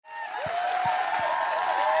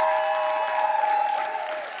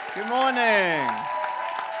Good morning.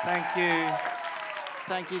 Thank you.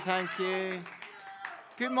 Thank you, thank you.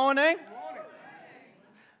 Good morning.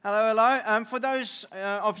 Hello, hello. For those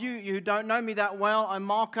of you who don't know me that well, I'm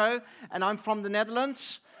Marco, and I'm from the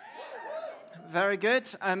Netherlands. Very good.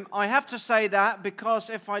 I have to say that because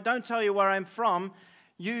if I don't tell you where I'm from,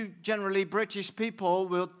 you generally, British people,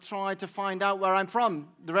 will try to find out where I'm from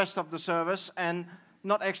the rest of the service and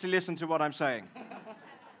not actually listen to what I'm saying.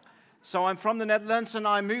 So I'm from the Netherlands, and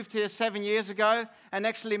I moved here 7 years ago. And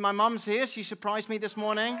actually, my mum's here. She surprised me this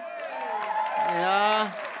morning.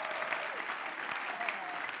 Yeah.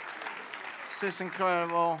 This is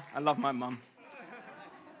incredible. I love my mum.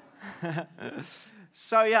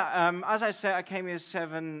 So yeah, as I said, I came here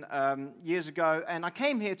 7 years ago, and I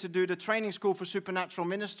came here to do the training school for supernatural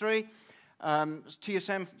ministry,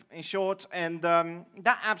 TSM in short, and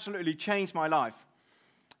that absolutely changed my life.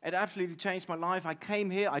 It absolutely changed my life. I came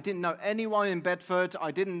here, I didn't know anyone in Bedford, I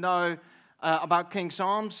didn't know about King's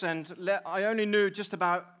Arms, and I only knew just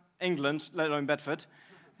about England, let alone Bedford.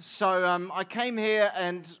 So I came here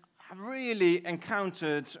and really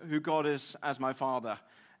encountered who God is as my father,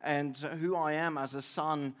 and who I am as a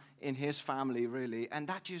son in his family, really. And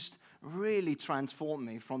that just really transformed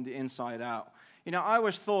me from the inside out. You know, I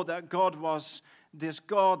always thought that God was this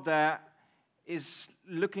God that is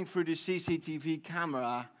looking through the CCTV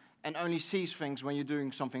camera and only sees things when you're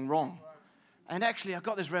doing something wrong. And actually, I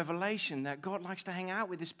got this revelation that God likes to hang out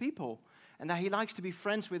with his people, and that he likes to be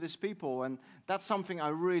friends with his people. And that's something I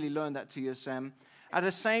really learned at TSM. At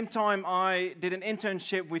the same time, I did an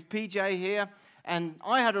internship with PJ here, and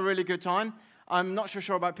I had a really good time. I'm not so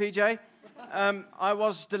sure about PJ. I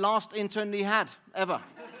was the last intern he had, ever.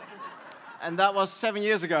 And that was 7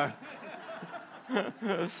 years ago.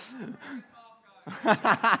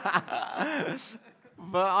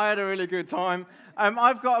 But I had a really good time.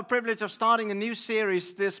 I've got a privilege of starting a new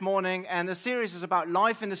series this morning, and the series is about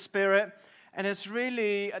life in the Spirit, and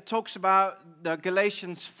it talks about the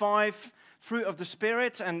Galatians 5 fruit of the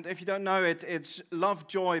Spirit, and if you don't know it, it's love,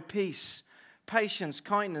 joy, peace, patience,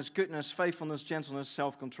 kindness, goodness, faithfulness, gentleness,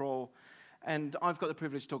 self-control, and I've got the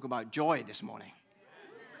privilege to talk about joy this morning.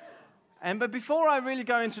 But before I really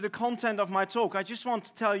go into the content of my talk, I just want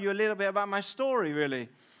to tell you a little bit about my story, really,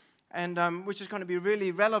 and which is going to be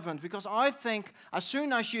really relevant, because I think as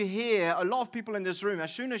soon as you hear, a lot of people in this room,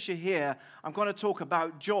 as soon as you hear, I'm going to talk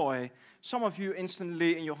about joy, some of you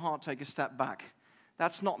instantly in your heart take a step back.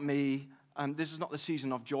 That's not me. This is not the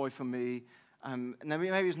season of joy for me. Maybe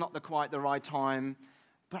it's not quite the right time,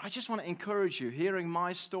 but I just want to encourage you, hearing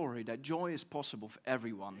my story, that joy is possible for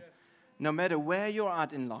everyone. Yes. No matter where you're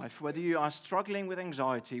at in life, whether you are struggling with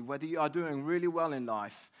anxiety, whether you are doing really well in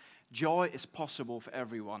life, joy is possible for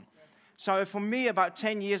everyone. So for me, about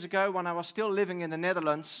 10 years ago, when I was still living in the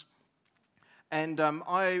Netherlands, and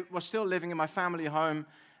I was still living in my family home,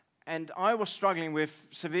 and I was struggling with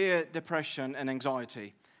severe depression and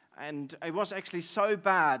anxiety. And it was actually so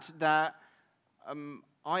bad that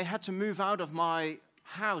I had to move out of my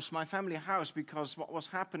house, my family house, because what was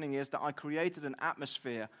happening is that I created an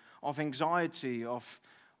atmosphere of anxiety, of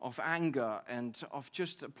anger, and of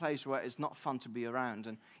just a place where it's not fun to be around.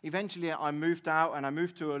 And eventually I moved out, and I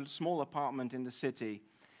moved to a small apartment in the city.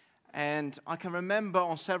 And I can remember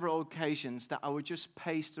on several occasions that I would just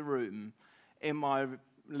pace the room in my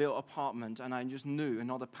little apartment, and I just knew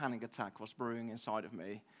another panic attack was brewing inside of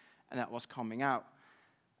me, and that was coming out.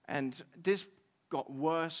 And this got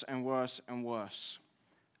worse and worse and worse,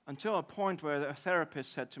 until a point where a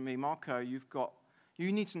therapist said to me, Marco, you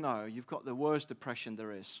need to know you've got the worst depression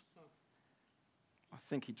there is. I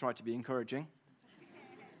think he tried to be encouraging.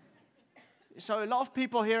 So a lot of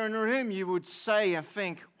people here in the room, you would say and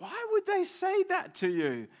think, why would they say that to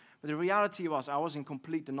you? But the reality was I was in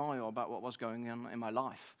complete denial about what was going on in my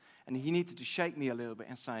life. And he needed to shake me a little bit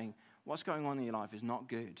and saying, what's going on in your life is not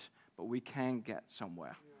good, but we can get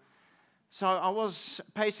somewhere. Yeah. So I was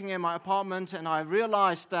pacing in my apartment, and I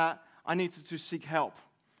realized that I needed to seek help.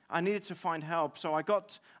 I needed to find help. So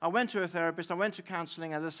I went to a therapist, I went to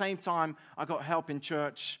counseling. At the same time, I got help in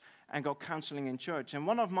church and got counseling in church. And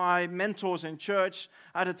one of my mentors in church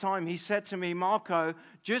at the time, he said to me, Marco,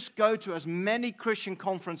 just go to as many Christian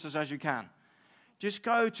conferences as you can. Just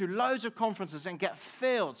go to loads of conferences and get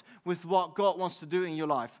filled with what God wants to do in your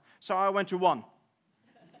life. So I went to one.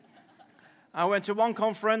 I went to one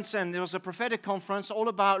conference, and there was a prophetic conference all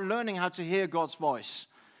about learning how to hear God's voice.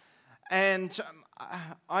 And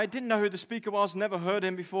I didn't know who the speaker was, never heard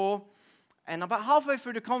him before. And about halfway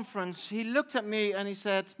through the conference, he looked at me and he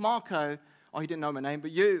said, Marco, he didn't know my name,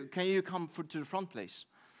 but can you come to the front, please?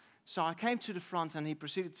 So I came to the front, and he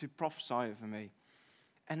proceeded to prophesy over me.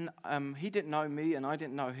 And he didn't know me, and I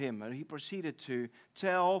didn't know him. And he proceeded to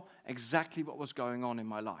tell exactly what was going on in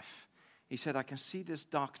my life. He said, I can see this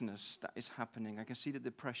darkness that is happening. I can see the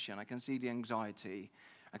depression. I can see the anxiety.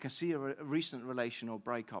 I can see a recent relational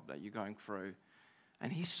breakup that you're going through.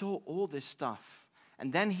 And he saw all this stuff.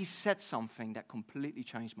 And then he said something that completely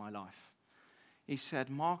changed my life. He said,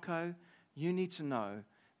 Marco, you need to know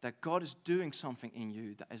that God is doing something in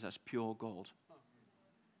you that is as pure gold.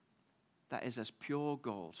 That is as pure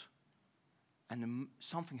gold. And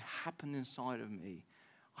something happened inside of me.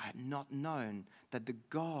 I had not known that the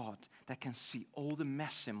God that can see all the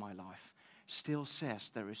mess in my life still says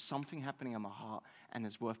there is something happening in my heart and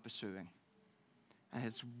it's worth pursuing. And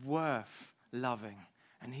it's worth loving.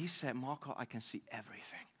 And he said, Marco, I can see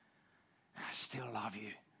everything. And I still love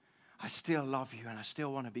you. I still love you and I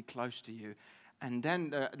still want to be close to you. And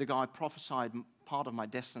then the guy prophesied part of my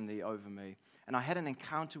destiny over me. And I had an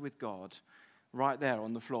encounter with God right there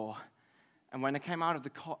on the floor. And when I came out of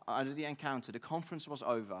the encounter, the conference was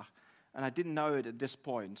over. And I didn't know it at this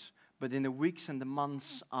point. But in the weeks and the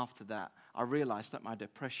months after that, I realized that my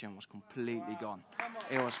depression was completely gone.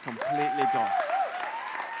 It was completely gone.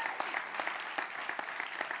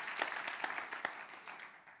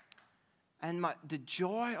 And the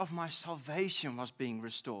joy of my salvation was being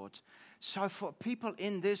restored. So for people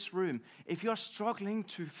in this room, if you're struggling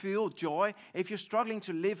to feel joy, if you're struggling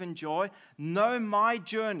to live in joy, know my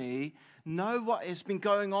journey, know what has been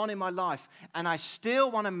going on in my life. And I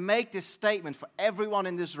still want to make this statement for everyone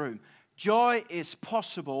in this room. Joy is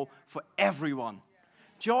possible for everyone.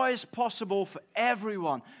 Joy is possible for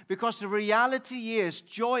everyone. Because the reality is,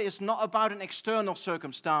 joy is not about an external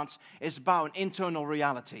circumstance, it's about an internal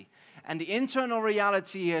reality. And the internal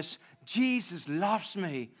reality is, Jesus loves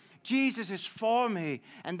me. Jesus is for me.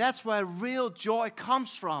 And that's where real joy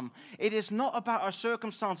comes from. It is not about our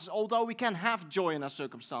circumstances, although we can have joy in our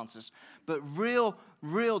circumstances. But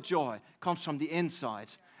real joy comes from the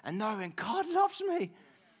inside. And knowing God loves me.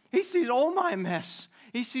 He sees all my mess.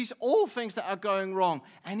 He sees all things that are going wrong.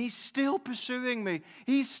 And He's still pursuing me.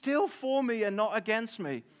 He's still for me and not against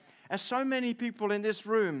me. And so many people in this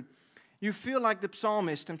room, you feel like the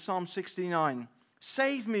psalmist in Psalm 69.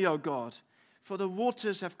 Save me, O God, for the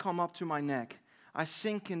waters have come up to my neck. I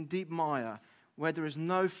sink in deep mire where there is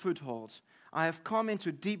no foothold. I have come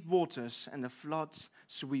into deep waters and the floods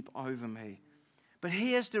sweep over me. But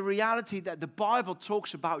here's the reality that the Bible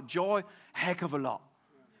talks about joy a heck of a lot.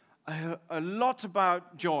 A lot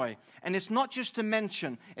about joy. And it's not just a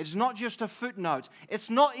mention. It's not just a footnote.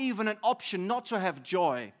 It's not even an option not to have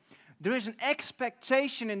joy. There is an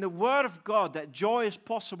expectation in the Word of God that joy is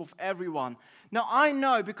possible for everyone. Now, I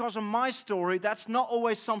know because of my story, that's not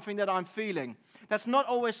always something that I'm feeling. That's not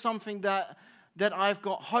always something that I've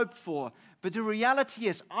got hope for. But the reality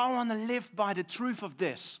is, I want to live by the truth of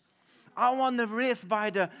this. I want to live by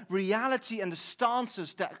the reality and the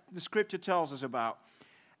stances that the Scripture tells us about,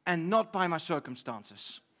 and not by my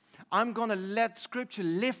circumstances. I'm going to let Scripture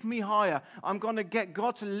lift me higher. I'm going to get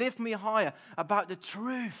God to lift me higher about the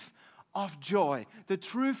truth of joy, the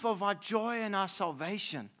truth of our joy and our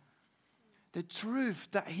salvation, the truth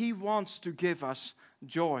that He wants to give us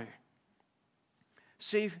joy.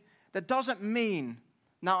 See, that doesn't mean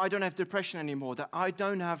now I don't have depression anymore, that I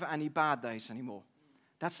don't have any bad days anymore.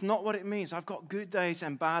 That's not what it means. I've got good days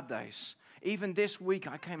and bad days. Even this week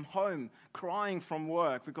I came home crying from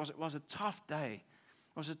work because it was a tough day.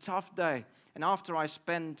 It was a tough day. And after I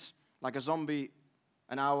spent like a zombie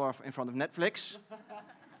an hour in front of Netflix,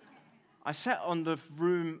 I sat on the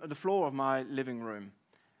floor of my living room,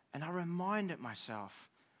 and I reminded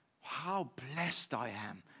myself how blessed I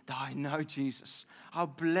am that I know Jesus. How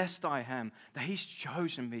blessed I am that He's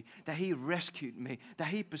chosen me, that He rescued me, that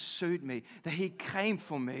He pursued me, that He came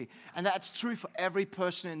for me. And that's true for every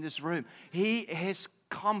person in this room. He has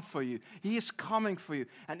come for you. He is coming for you.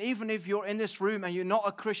 And even if you're in this room and you're not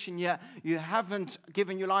a Christian yet, you haven't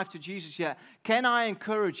given your life to Jesus yet, can I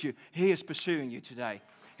encourage you? He is pursuing you today.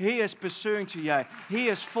 He is pursuing you. He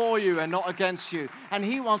is for you and not against you. And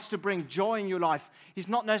He wants to bring joy in your life. He's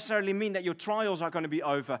not necessarily mean that your trials are going to be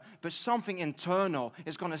over, but something internal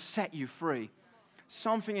is going to set you free.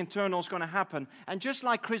 Something internal is going to happen. And just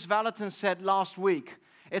like Chris Valentin said last week,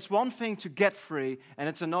 it's one thing to get free and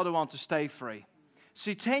it's another one to stay free.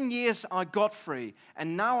 See, 10 years I got free,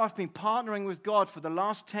 and now I've been partnering with God for the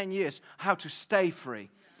last 10 years how to stay free.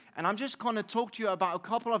 And I'm just going to talk to you about a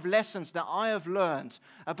couple of lessons that I have learned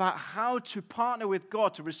about how to partner with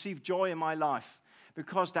God to receive joy in my life,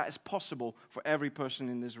 because that is possible for every person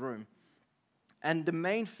in this room. And the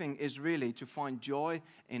main thing is really to find joy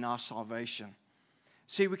in our salvation.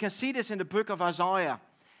 See, we can see this in the book of Isaiah.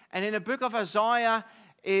 And in the book of Isaiah,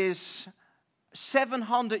 is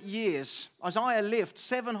 700 years. Isaiah lived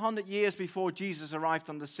 700 years before Jesus arrived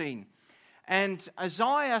on the scene. And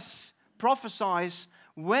Isaiah prophesies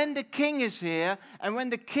when the king is here and when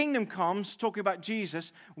the kingdom comes, talking about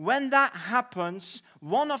Jesus, when that happens,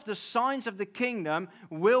 one of the signs of the kingdom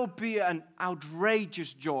will be an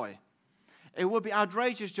outrageous joy. It will be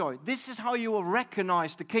outrageous joy. This is how you will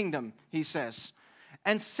recognize the kingdom, he says.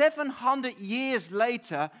 And 700 years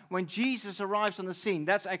later, when Jesus arrives on the scene,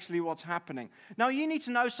 that's actually what's happening. Now, you need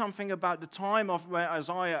to know something about the time of where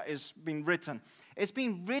Isaiah is being written. It's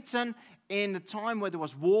been written in the time where there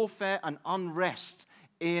was warfare and unrest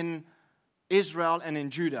in Israel and in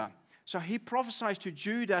Judah. So he prophesies to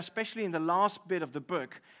Judah, especially in the last bit of the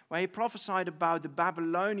book, where he prophesied about the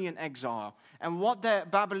Babylonian exile. And what the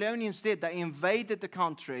Babylonians did, they invaded the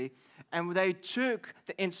country, and they took,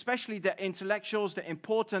 especially the intellectuals, the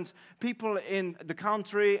important people in the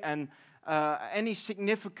country, and any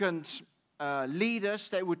significant leaders,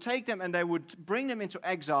 they would take them and they would bring them into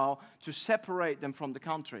exile to separate them from the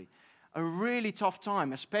country. A really tough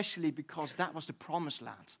time, especially because that was the promised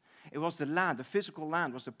land. It was the land, the physical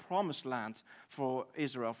land was the promised land for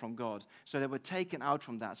Israel from God. So they were taken out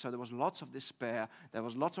from that. So there was lots of despair. There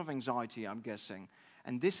was lots of anxiety, I'm guessing.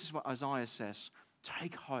 And this is what Isaiah says.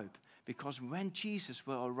 Take hope, because when Jesus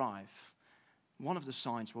will arrive, one of the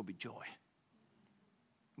signs will be joy.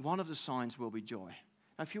 One of the signs will be joy.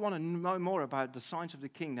 Now, if you want to know more about the signs of the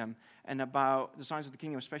kingdom and about the signs of the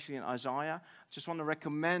kingdom, especially in Isaiah, I just want to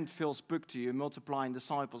recommend Phil's book to you, Multiplying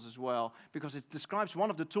Disciples, as well, because it describes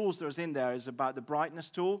one of the tools that is in there is about the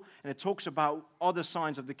brightness tool, and it talks about other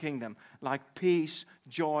signs of the kingdom, like peace,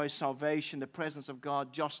 joy, salvation, the presence of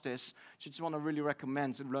God, justice. So I just want to really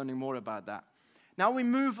recommend learning more about that. Now we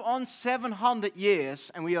move on 700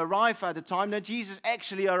 years, and we arrive at the time that Jesus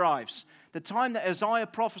actually arrives, the time that Isaiah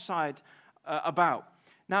prophesied about.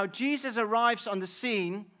 Now, Jesus arrives on the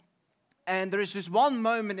scene, and there is this one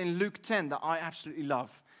moment in Luke 10 that I absolutely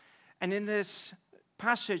love. And in this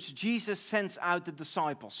passage, Jesus sends out the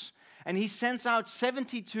disciples. And he sends out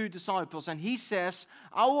 72 disciples, and he says,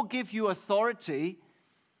 I will give you authority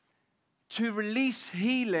to release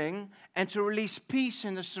healing and to release peace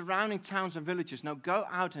in the surrounding towns and villages. Now, go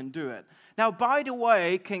out and do it. Now, by the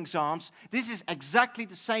way, King's Arms, this is exactly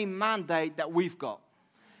the same mandate that we've got.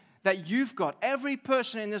 That you've got, every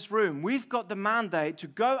person in this room, we've got the mandate to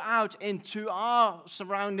go out into our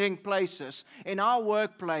surrounding places, in our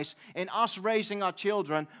workplace, in us raising our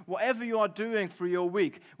children, whatever you are doing for your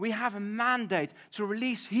week. We have a mandate to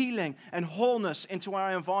release healing and wholeness into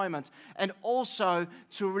our environment, and also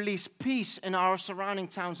to release peace in our surrounding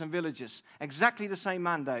towns and villages. Exactly the same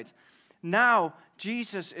mandate. Now,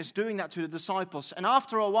 Jesus is doing that to the disciples, and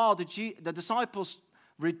after a while, the disciples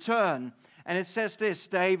return. And it says this,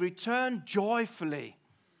 they returned joyfully.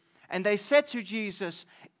 And they said to Jesus,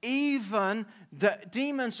 even the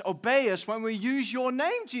demons obey us when we use your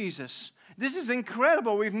name, Jesus. This is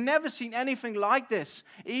incredible. We've never seen anything like this.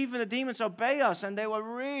 Even the demons obey us, and they were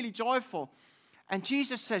really joyful. And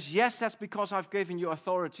Jesus says, yes, that's because I've given you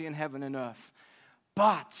authority in heaven and earth.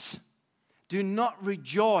 But do not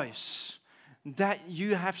rejoice that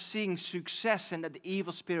you have seen success and that the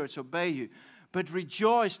evil spirits obey you. But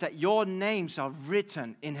rejoice that your names are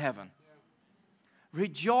written in heaven.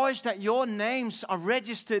 Rejoice that your names are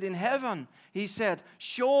registered in heaven. He said,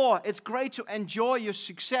 sure, it's great to enjoy your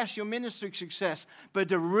success, your ministry success, but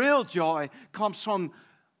the real joy comes from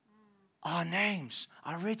our names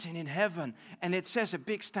are written in heaven. And it says a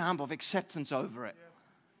big stamp of acceptance over it.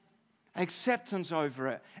 Acceptance over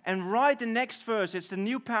it. And right the next verse, it's the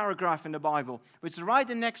new paragraph in the Bible, which right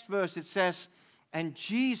the next verse it says, and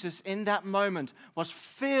Jesus, in that moment, was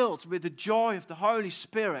filled with the joy of the Holy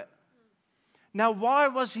Spirit. Now, why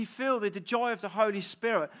was he filled with the joy of the Holy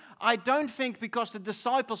Spirit? I don't think because the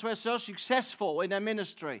disciples were so successful in their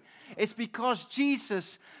ministry. It's because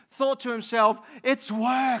Jesus thought to himself, it's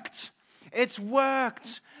worked. It's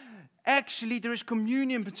worked. Actually, there is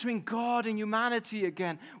communion between God and humanity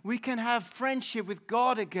again. We can have friendship with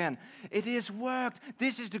God again. It is worked.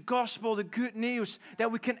 This is the gospel, the good news,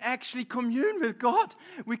 that we can actually commune with God.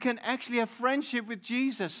 We can actually have friendship with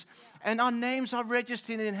Jesus. And our names are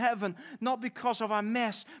registered in heaven, not because of our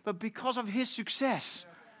mess, but because of his success.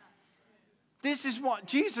 This is what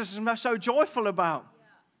Jesus is so joyful about.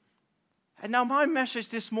 And now my message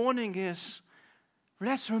this morning is,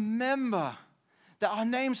 let's remember that our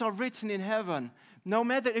names are written in heaven. No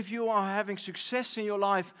matter if you are having success in your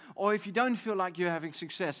life or if you don't feel like you're having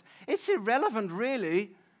success. It's irrelevant,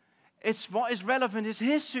 really. What is relevant is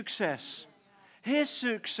his success. His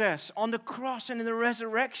success on the cross and in the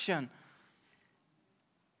resurrection.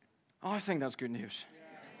 Oh, I think that's good news.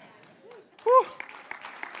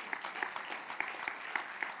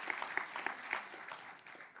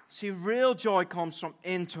 See, real joy comes from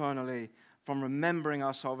internally, from remembering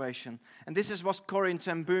our salvation. And this is what Corrie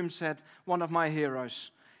ten Boom said, one of my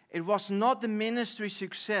heroes. It was not the ministry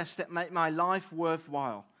success that made my life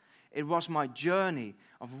worthwhile. It was my journey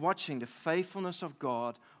of watching the faithfulness of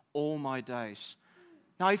God all my days.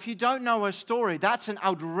 Now, if you don't know her story, that's an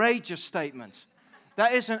outrageous statement.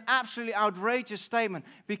 That is an absolutely outrageous statement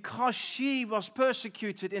because she was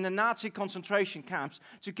persecuted in the Nazi concentration camps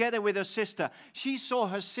together with her sister. She saw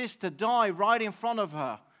her sister die right in front of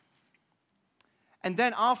her. And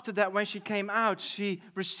then after that, when she came out, she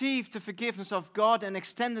received the forgiveness of God and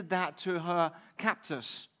extended that to her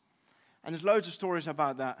captors. And there's loads of stories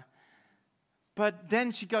about that. But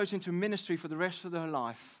then she goes into ministry for the rest of her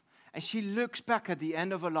life. And she looks back at the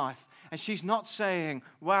end of her life. And she's not saying,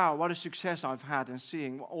 wow, what a success I've had and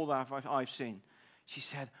seeing all that I've seen. She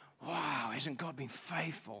said, wow, hasn't God been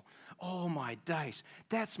faithful all my days?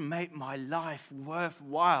 That's made my life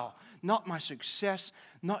worthwhile. Not my success,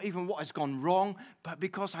 not even what has gone wrong, but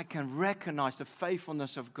because I can recognize the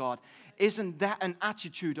faithfulness of God. Isn't that an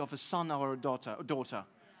attitude of a son or a daughter?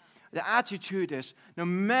 The attitude is, no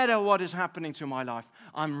matter what is happening to my life,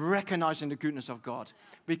 I'm recognizing the goodness of God.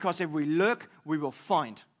 Because if we look, we will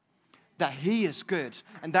find that He is good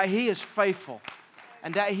and that He is faithful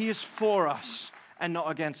and that He is for us and not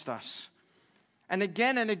against us. And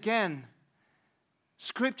again,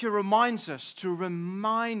 Scripture reminds us to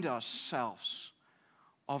remind ourselves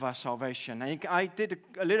of our salvation. And I did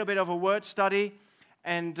a little bit of a word study,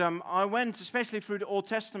 and I went especially through the Old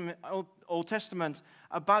Testament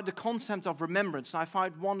about the concept of remembrance. And I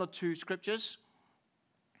found one or two scriptures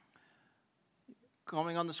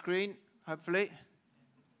coming on the screen, hopefully.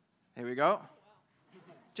 Here we go.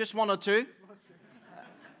 Just one or two.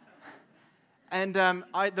 And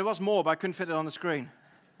there was more, but I couldn't fit it on the screen.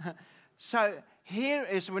 So here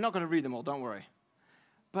is, we're not going to read them all, don't worry.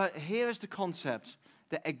 But here is the concept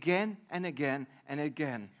that again and again and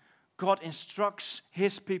again, God instructs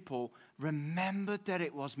His people, remember that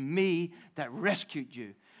it was me that rescued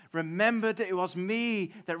you. Remember that it was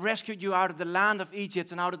me that rescued you out of the land of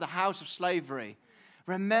Egypt and out of the house of slavery.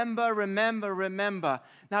 Remember, remember, remember.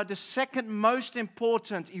 Now, the second most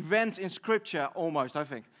important event in Scripture, almost, I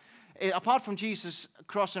think, apart from Jesus'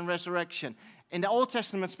 cross and resurrection, in the Old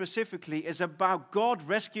Testament specifically, is about God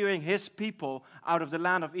rescuing His people out of the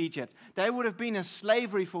land of Egypt. They would have been in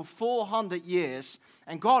slavery for 400 years,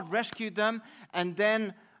 and God rescued them and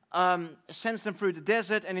then sends them through the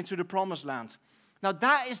desert and into the promised land. Now,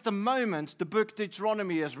 that is the moment the book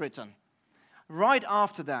Deuteronomy is written. Right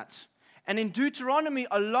after that. And in Deuteronomy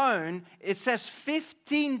alone, it says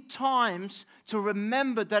 15 times to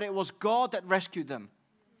remember that it was God that rescued them.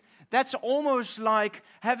 That's almost like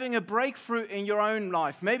having a breakthrough in your own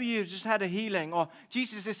life. Maybe you just had a healing, or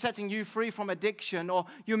Jesus is setting you free from addiction, or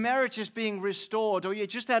your marriage is being restored, or you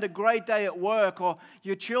just had a great day at work, or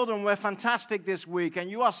your children were fantastic this week, and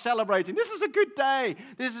you are celebrating. This is a good day.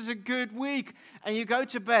 This is a good week. And you go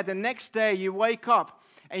to bed. The next day you wake up,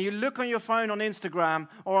 and you look on your phone on Instagram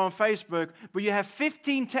or on Facebook, but you have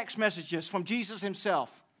 15 text messages from Jesus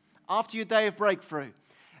Himself after your day of breakthrough.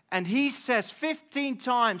 And He says 15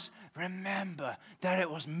 times, remember that it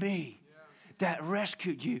was me that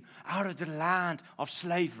rescued you out of the land of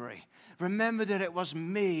slavery. Remember that it was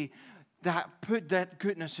me that put that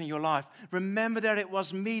goodness in your life. Remember that it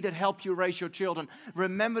was me that helped you raise your children.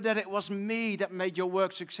 Remember that it was me that made your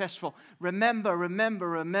work successful. Remember, remember,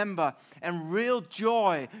 remember. And real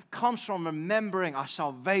joy comes from remembering our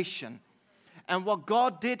salvation. And what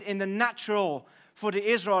God did in the natural for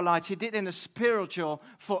the Israelites, He did in the spiritual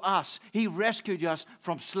for us. He rescued us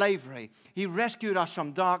from slavery. He rescued us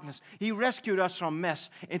from darkness. He rescued us from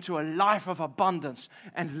mess into a life of abundance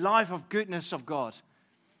and life of goodness of God.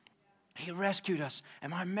 He rescued us.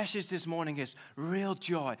 And my message this morning is real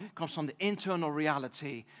joy comes from the internal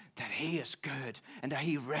reality that He is good and that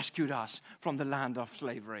He rescued us from the land of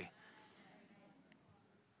slavery.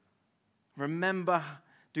 Remember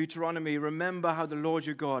Deuteronomy, remember how the Lord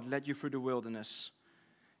your God led you through the wilderness.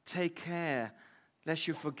 Take care lest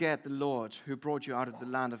you forget the Lord who brought you out of the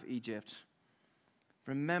land of Egypt.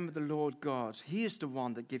 Remember the Lord God. He is the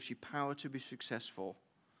one that gives you power to be successful.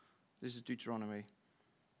 This is Deuteronomy.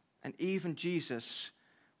 And even Jesus,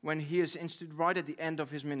 when He is right at the end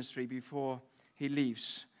of His ministry before He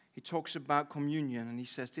leaves, He talks about communion and He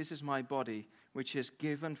says, this is my body which is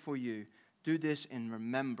given for you. Do this in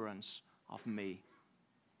remembrance of me.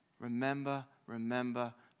 Remember,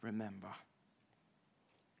 remember, remember.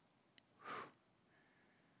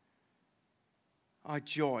 Our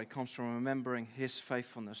joy comes from remembering His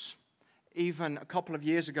faithfulness. Even a couple of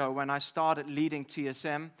years ago when I started leading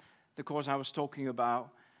TSM, the course I was talking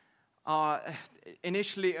about,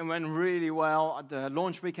 Initially, it went really well. The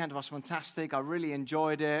launch weekend was fantastic. I really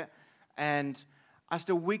enjoyed it. And as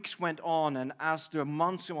the weeks went on and as the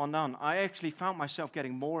months went on, I actually found myself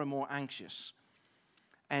getting more and more anxious.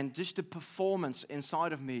 And just the performance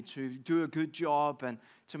inside of me to do a good job and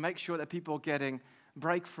to make sure that people are getting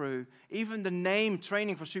breakthrough. Even the name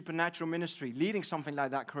Training for Supernatural Ministry, leading something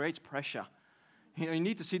like that creates pressure. You know, you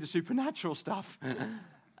need to see the supernatural stuff.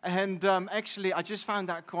 And actually, I just found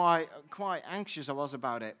that quite anxious I was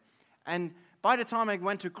about it. And by the time I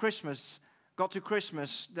got to Christmas,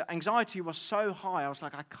 the anxiety was so high. I was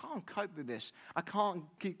like, I can't cope with this. I can't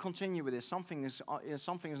continue with this. Something is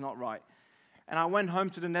not right. And I went home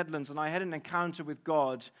to the Netherlands, and I had an encounter with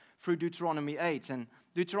God through Deuteronomy 8. And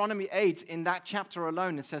Deuteronomy 8, in that chapter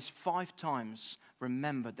alone, it says 5 times,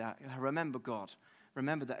 remember God.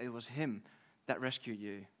 Remember that it was Him that rescued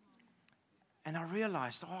you. And I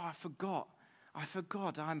realized, I forgot.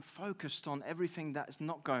 I'm focused on everything that is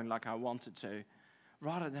not going like I wanted to,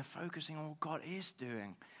 rather than focusing on what God is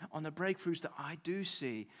doing, on the breakthroughs that I do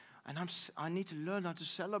see. And I need to learn how to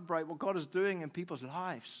celebrate what God is doing in people's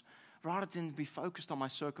lives, rather than be focused on my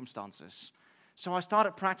circumstances. So I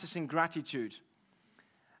started practicing gratitude.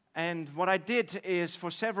 And what I did is, for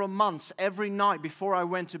several months, every night before I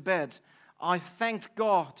went to bed, I thanked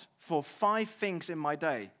God for 5 things in my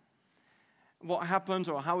day. What happened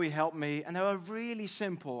or how He helped me. And they were really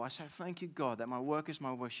simple. I said, thank you, God, that my work is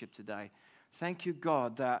my worship today. Thank you,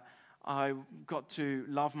 God, that I got to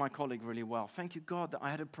love my colleague really well. Thank you, God, that I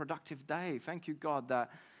had a productive day. Thank you, God, that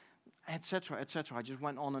etc., etc. I just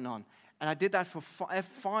went on. And I did that for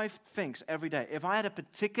 5 things every day. If I had a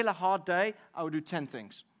particular hard day, I would do 10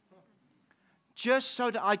 things. Just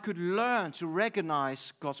so that I could learn to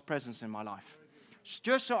recognize God's presence in my life.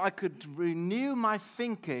 Just so I could renew my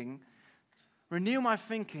thinking,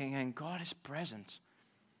 and God is present.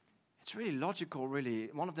 It's really logical, really.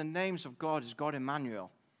 One of the names of God is God Emmanuel,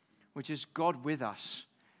 which is God with us.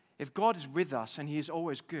 If God is with us and He is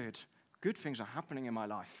always good things are happening in my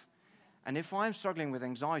life. And if I'm struggling with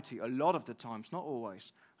anxiety, a lot of the times, not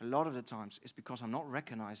always, a lot of the times, it's because I'm not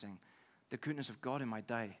recognizing the goodness of God in my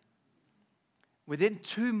day. Within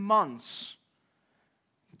 2 months,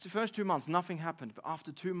 the first 2 months, nothing happened. But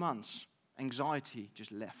after 2 months, anxiety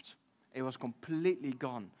just left. It was completely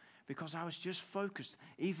gone because I was just focused.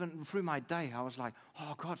 Even through my day, I was like,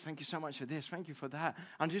 oh, God, thank you so much for this. Thank you for that.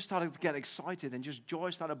 And I just started to get excited and just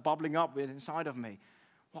joy started bubbling up inside of me.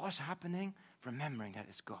 What was happening? Remembering that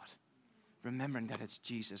it's God. Remembering that it's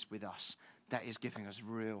Jesus with us. That is giving us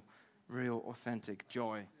real, authentic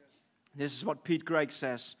joy. This is what Pete Greig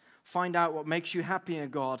says. Find out what makes you happy in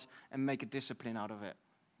God and make a discipline out of it.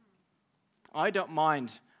 I don't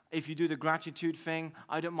mind if you do the gratitude thing.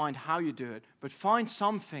 I don't mind how you do it. But find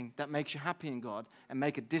something that makes you happy in God and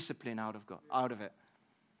make a discipline out of it.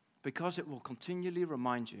 Because it will continually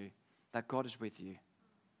remind you that God is with you.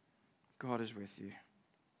 God is with you.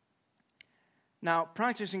 Now,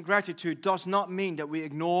 practicing gratitude does not mean that we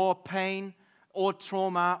ignore pain or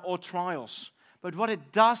trauma or trials. But what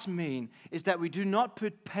it does mean is that we do not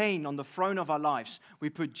put pain on the throne of our lives. We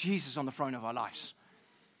put Jesus on the throne of our lives.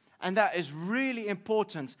 And that is really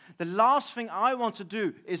important. The last thing I want to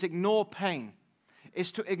do is ignore pain,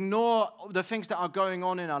 is to ignore the things that are going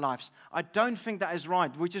on in our lives. I don't think that is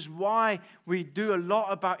right, which is why we do a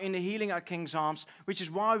lot about inner healing at King's Arms, which is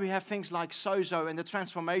why we have things like Sozo and the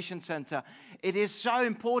Transformation Center. It is so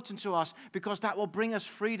important to us because that will bring us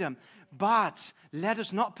freedom. But let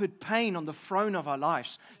us not put pain on the throne of our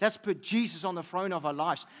lives. Let's put Jesus on the throne of our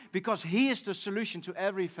lives because He is the solution to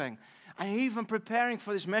everything. And even preparing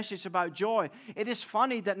for this message about joy, it is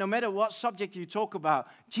funny that no matter what subject you talk about,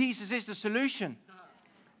 Jesus is the solution.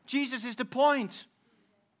 Jesus is the point.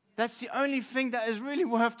 That's the only thing that is really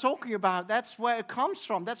worth talking about. That's where it comes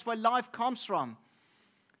from. That's where life comes from.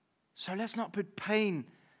 So let's not put pain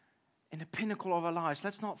in the pinnacle of our lives.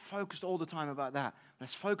 Let's not focus all the time about that.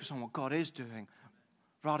 Let's focus on what God is doing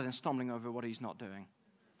rather than stumbling over what He's not doing.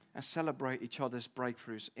 And celebrate each other's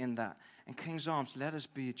breakthroughs in that. And King's Arms, let us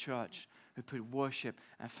be a church who put worship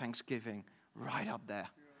and thanksgiving right up there.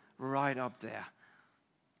 Right up there.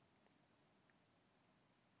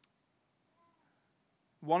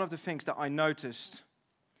 One of the things that I noticed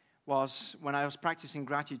was when I was practicing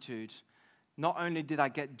gratitude, not only did I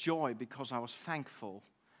get joy because I was thankful,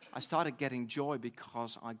 I started getting joy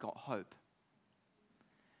because I got hope.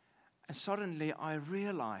 And suddenly I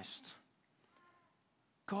realized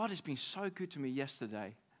God has been so good to me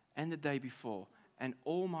yesterday and the day before and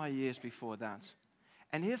all my years before that.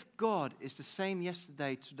 And if God is the same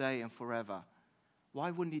yesterday, today, and forever, why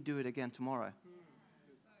wouldn't He do it again tomorrow?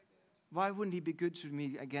 Why wouldn't he be good to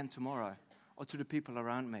me again tomorrow or to the people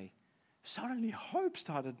around me? Suddenly hope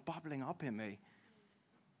started bubbling up in me.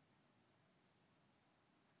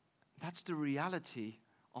 That's the reality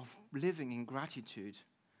of living in gratitude.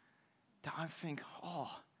 That I think,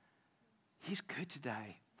 he's good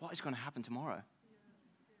today. What is going to happen tomorrow?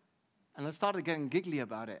 And I started getting giggly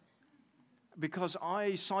about it. Because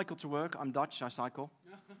I cycle to work. I'm Dutch, I cycle.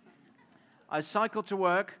 I cycle to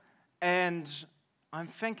work and I'm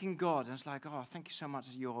thanking God. And it's like, thank you so much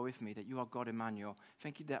that you are with me, that you are God Emmanuel.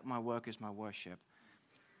 Thank you that my work is my worship.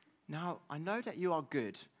 Now, I know that you are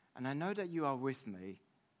good and I know that you are with me.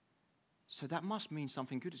 So that must mean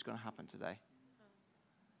something good is going to happen today.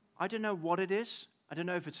 I don't know what it is. I don't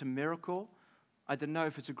know if it's a miracle. I don't know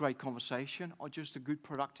if it's a great conversation or just a good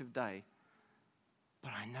productive day.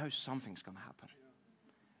 But I know something's going to happen.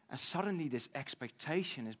 And suddenly this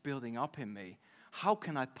expectation is building up in me. How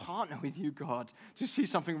can I partner with you, God, to see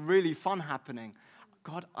something really fun happening?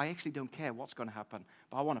 God, I actually don't care what's going to happen,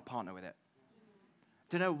 but I want to partner with it.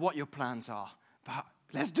 Don't know what your plans are, but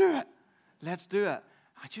let's do it. Let's do it.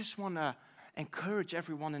 I just want to encourage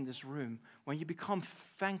everyone in this room, when you become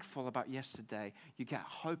thankful about yesterday, you get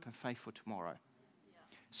hope and faith for tomorrow.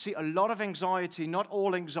 See, a lot of anxiety, not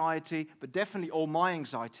all anxiety, but definitely all my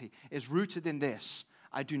anxiety, is rooted in this.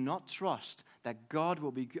 I do not trust that God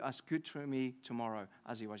will be as good to me tomorrow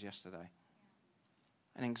as he was yesterday.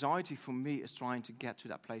 And anxiety for me is trying to get to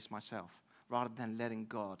that place myself, rather than letting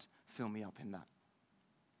God fill me up in that.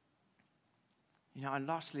 And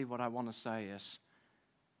lastly, what I want to say is,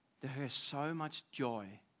 there is so much joy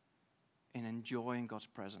in enjoying God's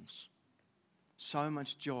presence. So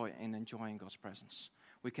much joy in enjoying God's presence.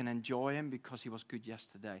 We can enjoy him because he was good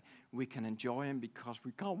yesterday. We can enjoy him because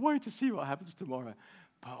we can't wait to see what happens tomorrow.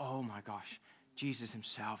 But oh my gosh, Jesus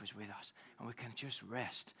himself is with us. And we can just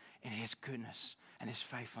rest in his goodness and his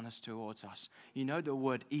faithfulness towards us. The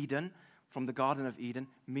word Eden, from the Garden of Eden,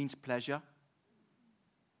 means pleasure.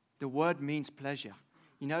 The word means pleasure.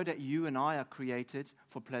 You know that you and I are created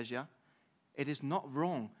for pleasure. It is not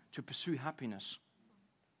wrong to pursue happiness.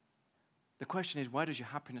 The question is, where does your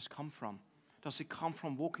happiness come from? Does it come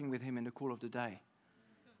from walking with him in the cool of the day?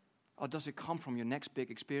 Or does it come from your next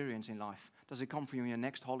big experience in life? Does it come from your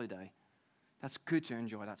next holiday? That's good to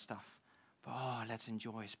enjoy that stuff. But let's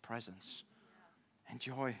enjoy his presence.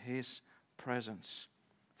 Enjoy his presence.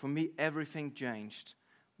 For me, everything changed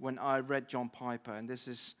when I read John Piper. And this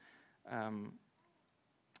is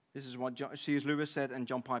what C.S. Lewis said and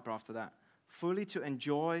John Piper after that. Fully to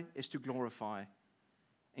enjoy is to glorify.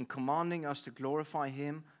 In commanding us to glorify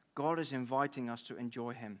him, God is inviting us to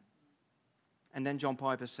enjoy him. And then John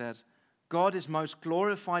Piper said, God is most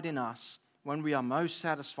glorified in us when we are most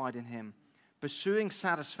satisfied in him. Pursuing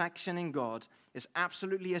satisfaction in God is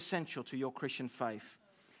absolutely essential to your Christian faith.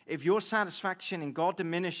 If your satisfaction in God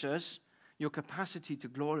diminishes, your capacity to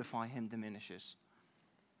glorify him diminishes.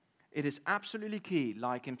 It is absolutely key,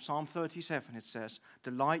 like in Psalm 37 it says,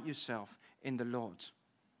 delight yourself in the Lord.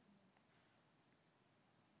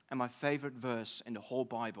 And my favorite verse in the whole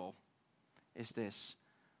Bible is this,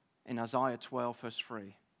 in Isaiah 12 verse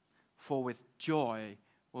 3. For with joy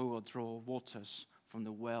we will draw waters from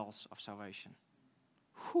the wells of salvation.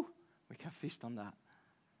 Whew, we can feast on that.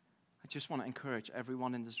 I just want to encourage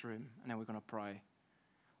everyone in this room, and then we're going to pray.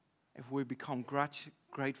 If we become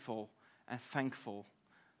grateful and thankful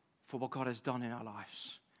for what God has done in our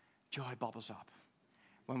lives, joy bubbles up.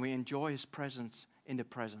 When we enjoy his presence in the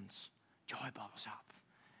presence, joy bubbles up.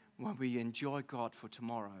 When we enjoy God for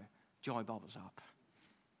tomorrow, joy bubbles up.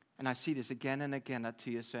 And I see this again and again at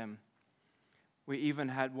TSM. We even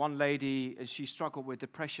had one lady, she struggled with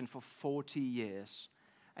depression for 40 years.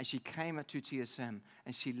 And she came to TSM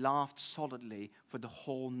and she laughed solidly for the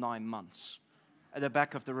whole 9 months. At the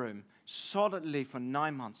back of the room. Solidly for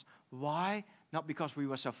 9 months. Why? Not because we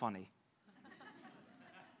were so funny.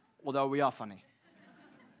 Although we are funny.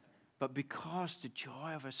 But because the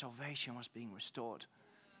joy of her salvation was being restored.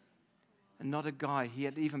 Another guy, he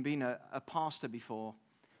had even been a pastor before.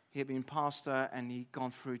 He had been pastor and he'd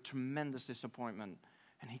gone through tremendous disappointment.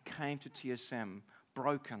 And he came to TSM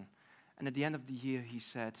broken. And at the end of the year, he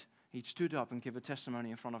said, he stood up and gave a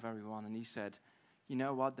testimony in front of everyone. And he said, you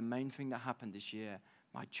know what, the main thing that happened this year,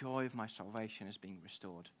 my joy of my salvation is being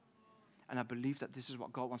restored. And I believe that this is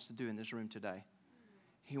what God wants to do in this room today.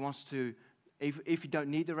 He wants to, if you don't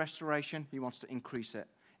need the restoration, he wants to increase it.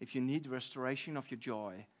 If you need the restoration of your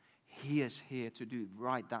joy, he is here to do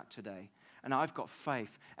right that today. And I've got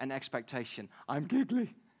faith and expectation. I'm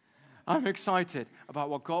giggly. I'm excited about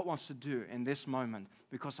what God wants to do in this moment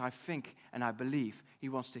because I think and I believe He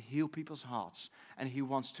wants to heal people's hearts and He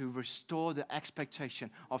wants to restore the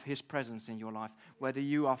expectation of His presence in your life. Whether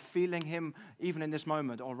you are feeling Him even in this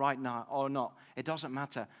moment or right now or not, it doesn't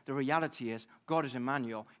matter. The reality is God is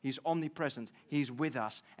Emmanuel. He's omnipresent. He's with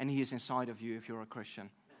us and He is inside of you if you're a Christian.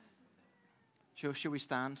 Shall we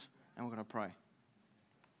stand and we're going to pray?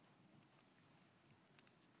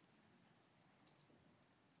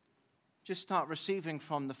 Just start receiving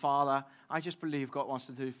from the Father. I just believe God wants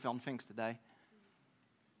to do fun things today.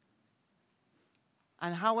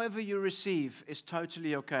 And however you receive is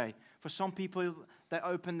totally okay. For some people, they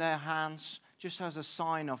open their hands just as a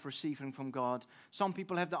sign of receiving from God. Some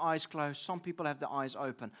people have their eyes closed. Some people have their eyes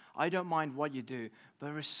open. I don't mind what you do,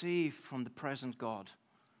 but receive from the present God.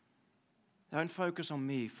 Don't focus on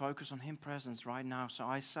me. Focus on His presence right now. So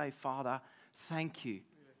I say, Father, thank you.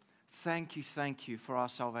 Thank you for our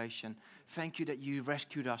salvation. Thank you that you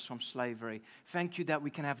rescued us from slavery. Thank you that we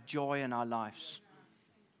can have joy in our lives.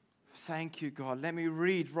 Thank you, God. Let me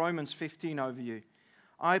read Romans 15 over you.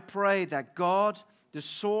 I pray that God, the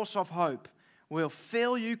source of hope, will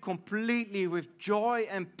fill you completely with joy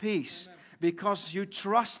and peace because you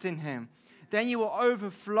trust in Him. Then you will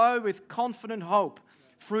overflow with confident hope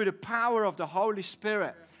through the power of the Holy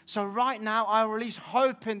Spirit. So right now, I release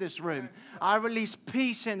hope in this room. I release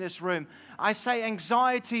peace in this room. I say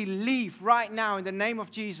anxiety, leave right now in the name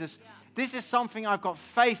of Jesus. This is something I've got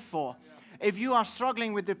faith for. If you are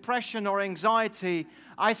struggling with depression or anxiety,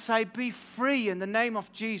 I say be free in the name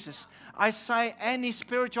of Jesus. I say any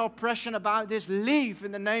spiritual oppression about this, leave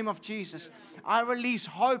in the name of Jesus. I release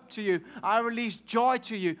hope to you. I release joy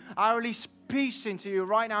to you. I release peace into you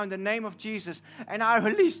right now in the name of Jesus. And I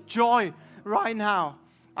release joy right now.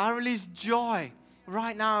 I release joy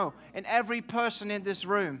right now in every person in this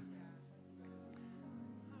room.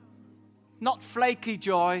 Not flaky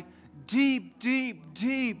joy, deep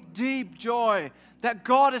joy that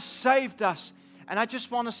God has saved us. And I just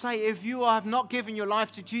want to say, if you have not given your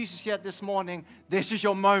life to Jesus yet this morning, this is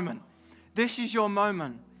your moment. This is your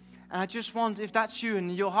moment. And I just want, if that's you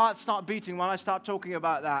and your heart start beating while I start talking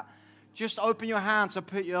about that, just open your hands or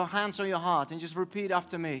put your hands on your heart and just repeat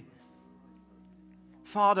after me.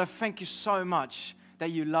 Father, thank you so much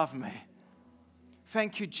that you love me.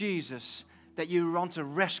 Thank you, Jesus, that you want to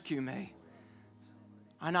rescue me.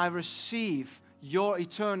 And I receive your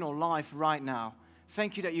eternal life right now.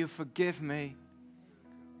 Thank you that you forgive me.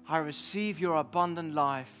 I receive your abundant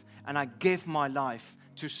life and I give my life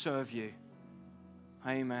to serve you.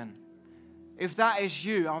 Amen. If that is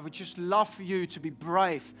you, I would just love for you to be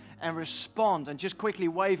brave and respond and just quickly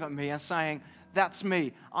wave at me and saying, that's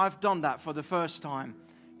me. I've done that for the first time.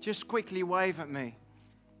 Just quickly wave at me.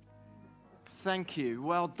 Thank you.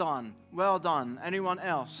 Well done. Well done. Anyone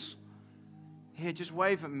else? Here, just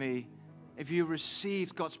wave at me if you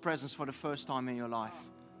received God's presence for the first time in your life.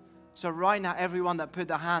 So right now, everyone that put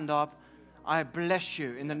their hand up, I bless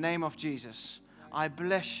you in the name of Jesus. I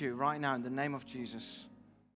bless you right now in the name of Jesus.